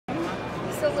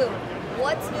Lou,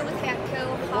 what's new with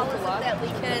Hatco? How is it that we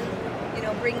can, you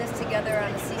know, bring this together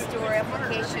on a C-store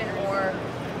application or?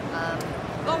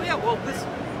 Oh yeah, well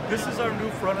this is our new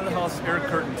front of the house air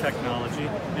curtain technology.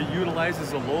 It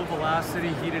utilizes a low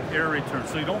velocity heated air return,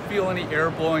 so you don't feel any air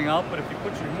blowing out. But if you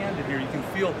put your hand in here, you can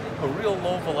feel a real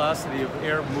low velocity of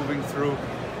air moving through,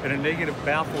 and a negative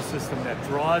baffle system that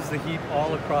draws the heat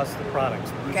all across the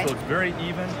products. Okay. So it's very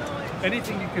even.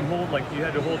 Anything you can hold, like you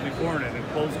had to hold before in an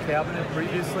enclosed cabinet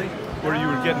previously, where you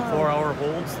were getting 4-hour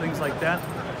holds, things like that,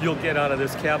 you'll get out of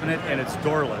this cabinet, and it's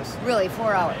doorless. Really,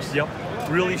 4 hours? Yep.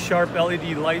 Really sharp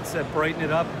LED lights that brighten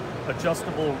it up.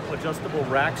 Adjustable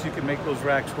racks. You can make those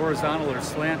racks horizontal or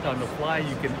slant on the fly.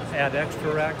 You can add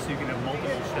extra racks. You can have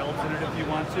multiple shelves in it if you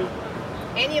want to.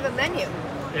 And you have a menu.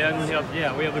 And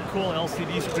we have the cool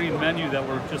LCD screen menu that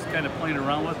we're just kind of playing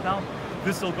around with now.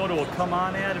 This will go to a come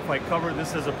on ad. If I cover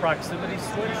this as a proximity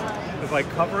switch, if I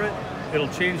cover it, it'll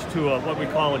change to what we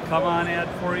call a come on ad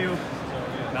for you.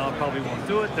 Now I probably won't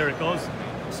do it. There it goes.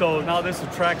 So now this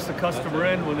attracts the customer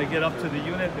in. When they get up to the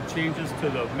unit, it changes to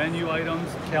the menu items,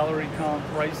 calorie count,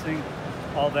 pricing,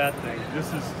 all that thing.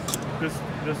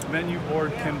 This menu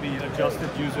board can be adjusted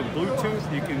using Bluetooth.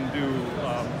 You can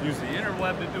use the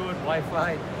interweb to do it,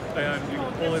 Wi-Fi, and you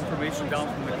can pull information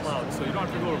down from the cloud. So you don't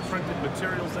have to go to printed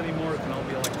materials anymore. It can all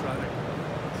be electronic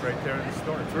right there in the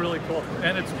store. It's really cool,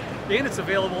 and it's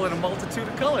available in a multitude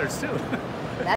of colors too.